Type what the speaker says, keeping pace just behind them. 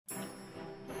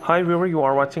Hi viewer, you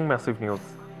are watching Massive News.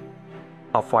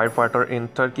 A firefighter in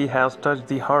Turkey has touched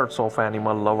the hearts of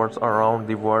animal lovers around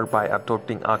the world by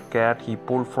adopting a cat he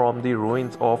pulled from the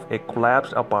ruins of a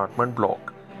collapsed apartment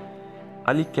block.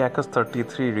 Ali Kakas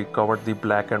 33 recovered the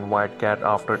black and white cat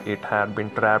after it had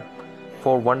been trapped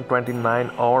for 129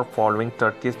 hours following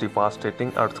Turkey's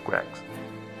devastating earthquakes.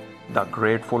 The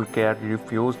grateful cat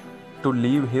refused to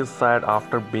leave his side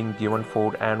after being given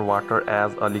food and water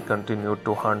as Ali continued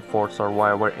to hunt for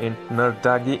survivor in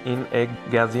Nurdagi in a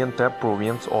Gaziantep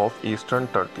province of eastern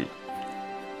Turkey.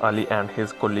 Ali and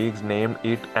his colleagues named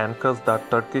it Ankas, the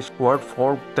Turkish word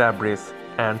for Tabriz,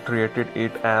 and treated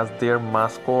it as their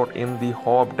mascot in the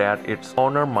hope that its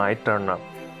owner might turn up.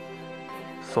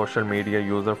 Social media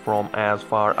users from as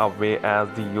far away as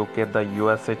the UK, the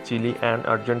USA, Chile and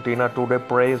Argentina today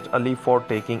praised Ali for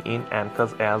taking in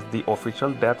Ankas as the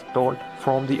official death toll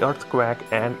from the earthquake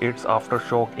and its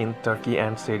aftershock in Turkey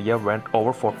and Syria went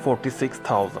over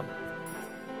 46,000.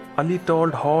 Ali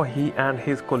told how he and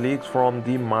his colleagues from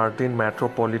the Mardin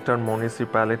Metropolitan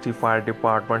Municipality Fire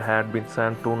Department had been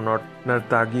sent to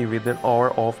Nurdagi within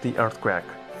hours of the earthquake.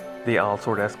 They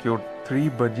also rescued 3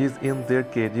 budgies in their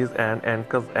cages and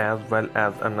Ankas as well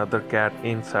as another cat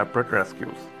in separate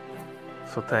rescues.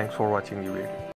 So thanks for watching the video.